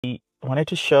wanted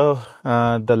to show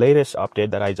the latest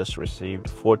update that I just received,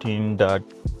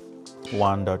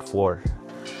 14.1.4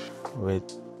 with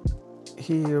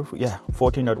here, yeah,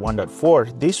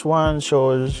 14.1.4. This one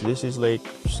shows this is like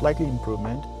slightly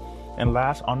improvement. And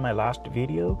on my last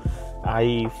video,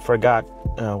 I forgot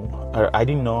or I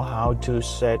didn't know how to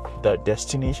set the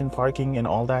destination parking and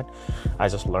all that. I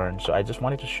just learned, so I just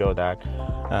wanted to show that.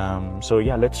 So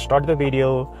yeah, let's start the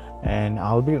video, and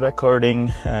I'll be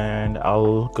recording, and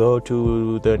I'll go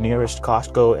to the nearest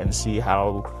Costco and see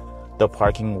how the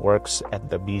parking works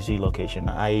at the Busy location.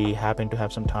 I happen to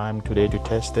have some time today to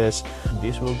test this.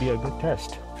 This will be a good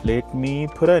test. Let me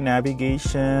put a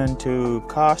navigation to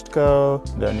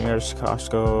Costco, the nearest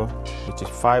Costco, which is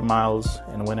 5 miles.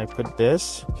 And when I put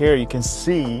this here, you can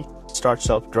see start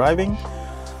self-driving.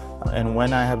 And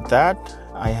when I have that,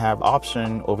 I have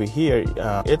option over here.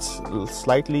 It's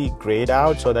slightly grayed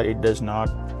out so that it does not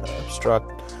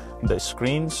obstruct the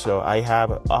screen. So I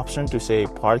have an option to say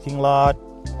parking lot,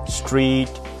 street,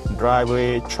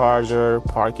 driveway, charger,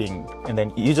 parking. And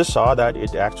then you just saw that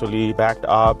it actually backed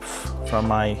up from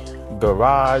my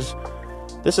garage.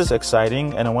 This is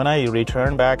exciting, and when I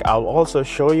return back, I'll also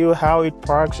show you how it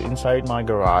parks inside my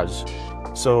garage.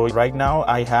 So right now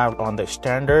I have on the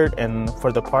standard, and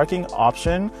for the parking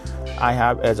option I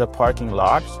have as a parking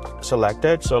lot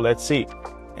selected. So let's see,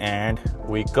 and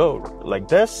we go like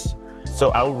this.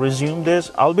 So I'll resume this.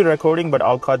 I'll be recording, but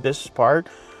I'll cut this part.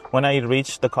 When I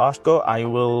reach the Costco, I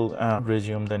will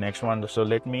resume the next one. So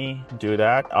let me do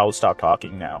that. I'll stop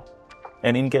talking now.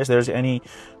 And in case there's any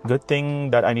good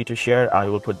thing that I need to share, I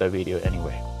will put the video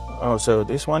anyway. Oh, so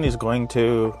this one is going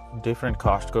to different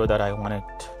Costco that I wanted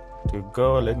to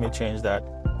go. Let me change that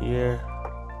here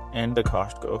and the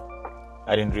Costco.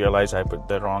 I didn't realize I put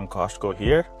the wrong Costco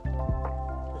here.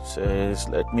 It says,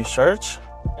 let me search.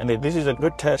 And this is a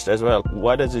good test as well.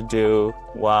 What does it do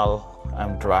while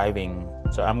I'm driving?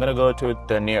 So I'm gonna go to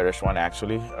the nearest one.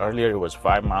 Actually, earlier it was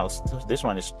 5 miles. This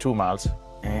one is 2 miles.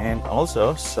 And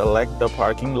also select the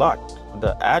parking lot.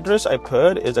 The address I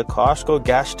put is a Costco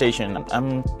gas station.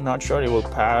 I'm not sure it will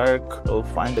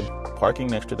find the parking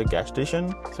next to the gas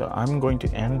station. So I'm going to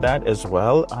end that as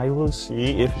well. I will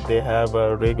see if they have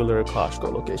a regular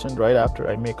Costco location right after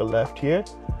I make a left here.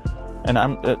 And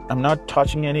I'm not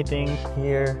touching anything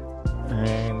here.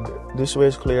 And this way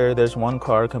is clear. There's one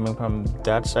car coming from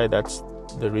that side. That's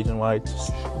the reason why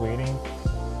it's waiting.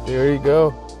 There you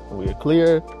go. We're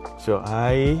clear. So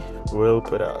I will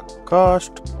put a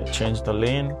change the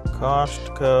lane,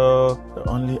 Costco. The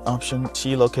only option,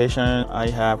 C location, I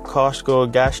have Costco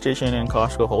gas station and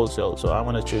Costco wholesale. So I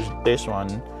want to choose this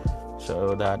one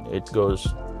so that it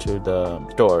goes to the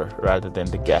store rather than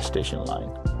the gas station line.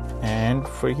 And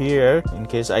for here, in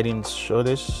case I didn't show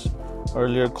this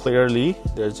earlier clearly,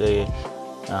 there's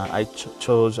I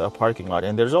chose a parking lot,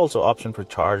 and there's also option for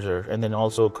charger and then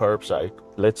also curbside.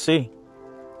 Let's see.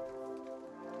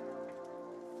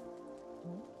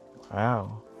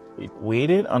 Wow, it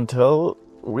waited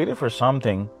for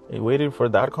something. It waited for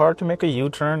that car to make a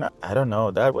U-turn. I don't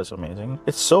know, that was amazing.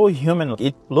 It's so human.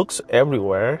 It looks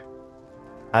everywhere.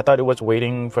 I thought it was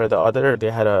waiting for the other.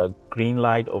 They had a green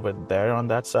light over there on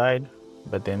that side,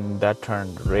 but then that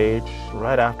turned red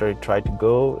right after it tried to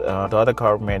go. The other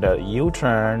car made a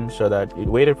U-turn so that it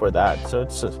waited for that. So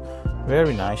it's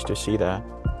very nice to see that.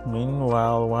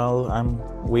 Meanwhile, while I'm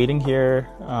waiting here,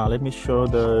 let me show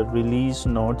the release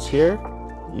notes here.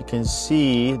 You can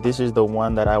see this is the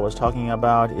one that I was talking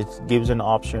about. It gives an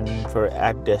option for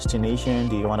at destination.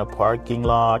 Do you want a parking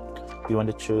lot? Do you want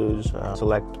to choose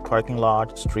select parking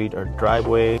lot, street, or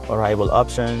driveway? Arrival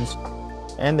options.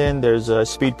 And then there's a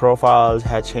speed profiles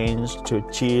had changed to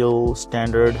chill,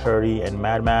 standard, hurry, and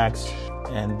MadMax.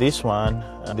 And this one,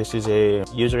 this is a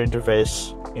user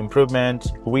interface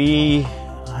improvement. We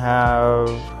have,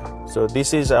 so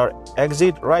this is our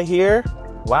exit right here.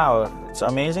 Wow, it's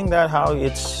amazing that how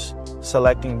it's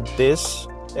selecting this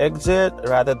exit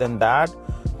rather than that.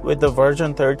 With the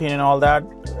version 13 and all that,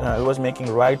 it was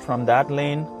making right from that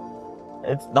lane.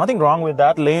 It's nothing wrong with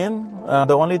that lane.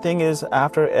 The only thing is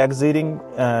after exiting,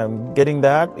 getting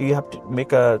that, you have to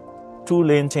make a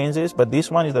 2-lane changes, but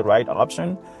this one is the right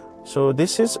option. So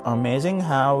this is amazing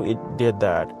how it did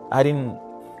that.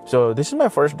 So this is my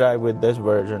first drive with this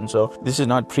version. So this is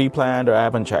not pre-planned or I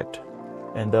haven't checked.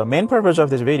 And the main purpose of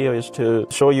this video is to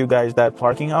show you guys that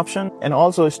parking option, and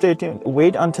also stay tuned,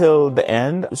 wait until the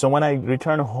end. So when I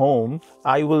return home,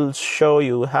 I will show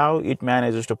you how it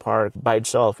manages to park by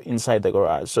itself inside the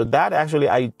garage. So that actually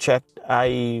I checked,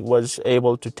 I was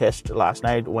able to test last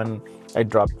night when I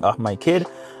dropped off my kid,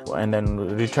 and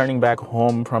then returning back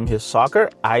home from his soccer,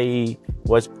 I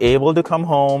was able to come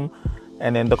home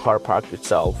and then the car parked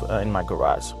itself in my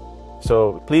garage.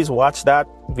 So please watch that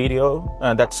video,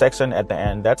 that section at the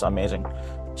end. That's amazing.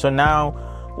 So now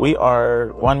we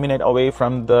are 1 minute away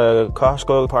from the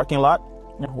Costco parking lot.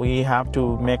 We have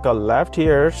to make a left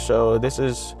here, so this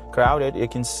is crowded. You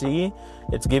can see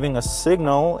it's giving a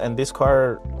signal, and this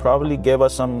car probably gave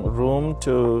us some room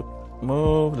to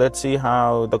move. Let's see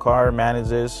how the car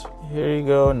manages. Here you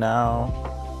go. Now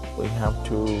we have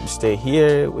to stay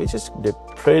here, which is did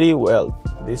pretty well.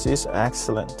 This is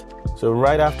excellent. So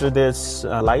right after this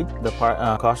light, the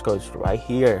Costco is right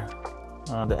here.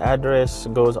 The address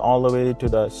goes all the way to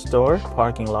the store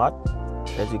parking lot,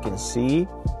 as you can see.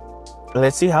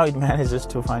 Let's see how it manages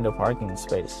to find a parking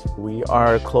space. We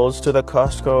are close to the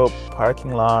Costco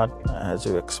parking lot. As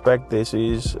you expect, this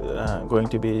is going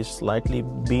to be slightly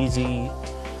busy.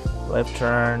 Left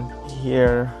turn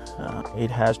here.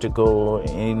 It has to go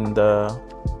in the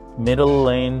middle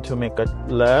lane to make a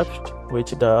left,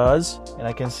 which it does. And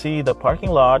I can see the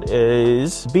parking lot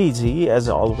is busy as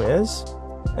always.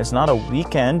 It's not a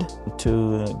weekend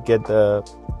to get the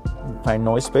find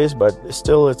noise space, but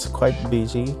still it's quite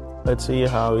busy. Let's see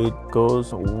how it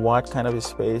goes. What kind of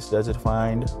space does it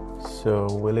find?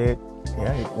 So will it,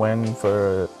 yeah, it went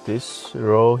for this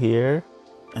row here,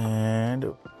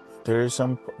 and there's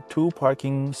some 2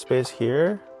 parking space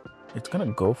here. It's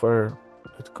gonna go for,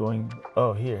 it's going,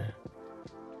 oh, here.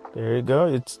 There you go.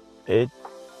 It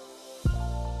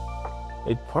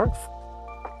parked.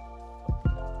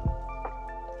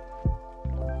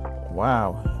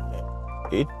 Wow,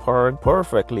 it parked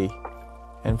perfectly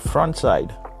in front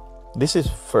side. This is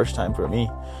first time for me.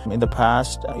 In the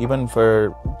past, even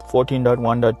for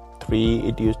 14.1.3,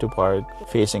 it used to park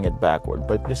facing it backward,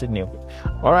 but this is new.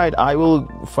 All right,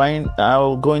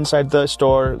 I'll go inside the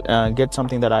store, get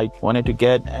something that I wanted to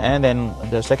get, and then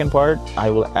the second part, I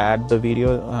will add the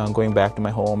video going back to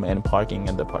my home and parking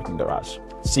in the parking garage.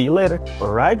 See you later.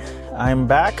 All right, I'm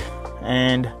back,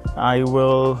 and I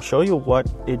will show you what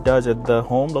it does at the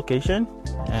home location.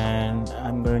 And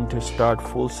I'm going to start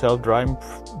full self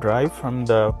drive from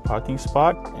the parking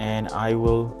spot, and I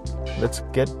will, let's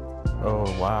get, oh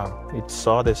wow, it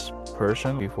saw this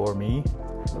person before me.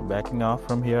 So backing off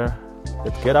from here.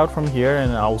 Let's get out from here,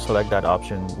 and I'll select that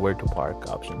option, where to park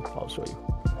option. I'll show you.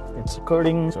 It's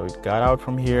recording. So it got out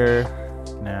from here.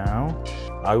 Now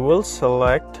I will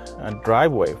select a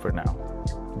driveway for now.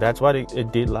 That's what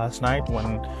it did last night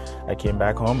when I came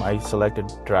back home. I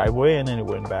selected driveway, and then it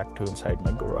went back to inside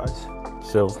my garage.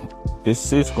 So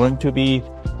this is going to be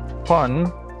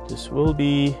fun. This will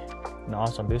be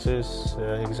awesome. This is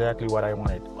exactly what I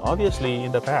wanted. Obviously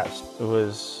in the past it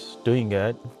was doing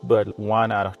it, but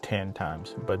 1 out of 10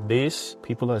 times. But this,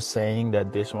 people are saying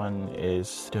that this one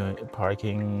is doing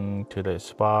parking to the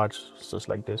spots, just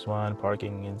like this one,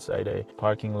 parking inside a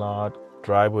parking lot,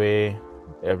 driveway,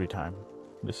 every time.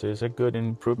 This is a good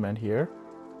improvement here.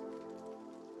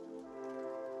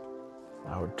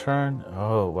 Our turn.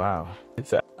 Oh wow,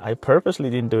 I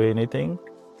purposely didn't do anything,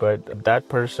 but that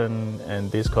person and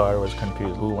this car was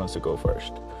confused who wants to go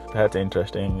first. That's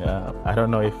interesting. I don't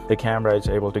know if the camera is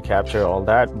able to capture all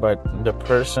that, but the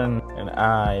person and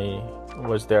I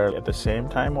was there at the same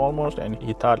time almost, and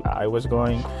he thought I was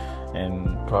going, and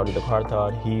probably the car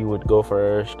thought he would go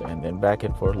first, and then back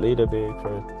and forth a little bit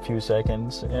for a few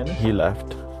seconds, and he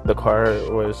left. The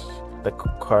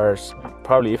cars,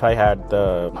 probably if I had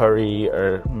the Hurry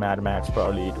or MadMax,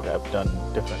 probably it would have done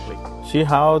differently. See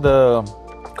how the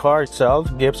car itself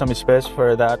gave some space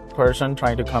for that person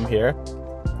trying to come here.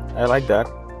 I like that.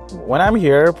 When I'm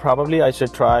here, probably I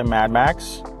should try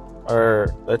MadMax,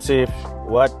 or let's see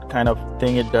what kind of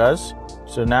thing it does.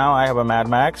 So now I have a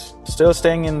MadMax, still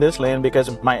staying in this lane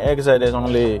because my exit is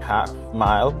only half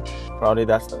mile. Probably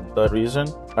that's the reason.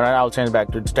 All right, I'll change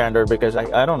back to standard because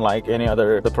I don't like any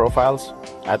other the profiles.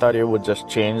 I thought it would just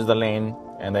change the lane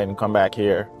and then come back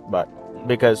here, but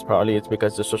probably it's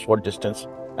because this is short distance.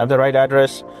 I have the right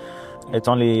address. It's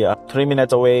only 3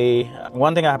 minutes away.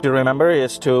 One thing I have to remember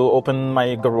is to open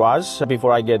my garage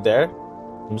before I get there.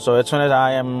 So as soon as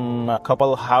I am a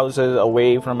couple houses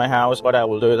away from my house, what I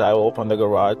will do is I will open the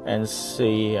garage and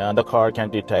see the car can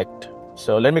detect.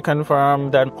 So let me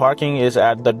confirm that parking is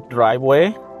at the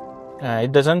driveway.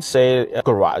 It doesn't say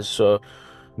garage, so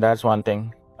that's one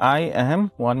thing. I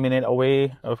am 1 minute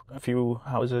away, of a few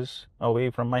houses away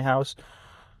from my house.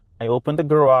 I opened the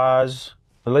garage.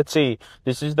 Let's see.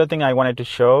 This is the thing I wanted to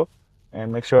show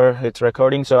and make sure it's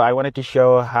recording. So I wanted to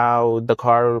show how the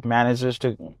car manages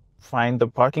to find the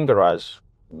parking garage,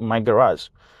 my garage.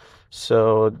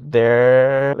 So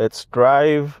there, let's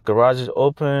drive. Garage is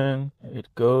open. It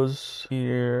goes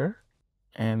here,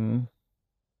 and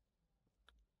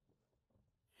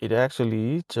it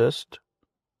actually just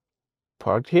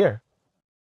parked here.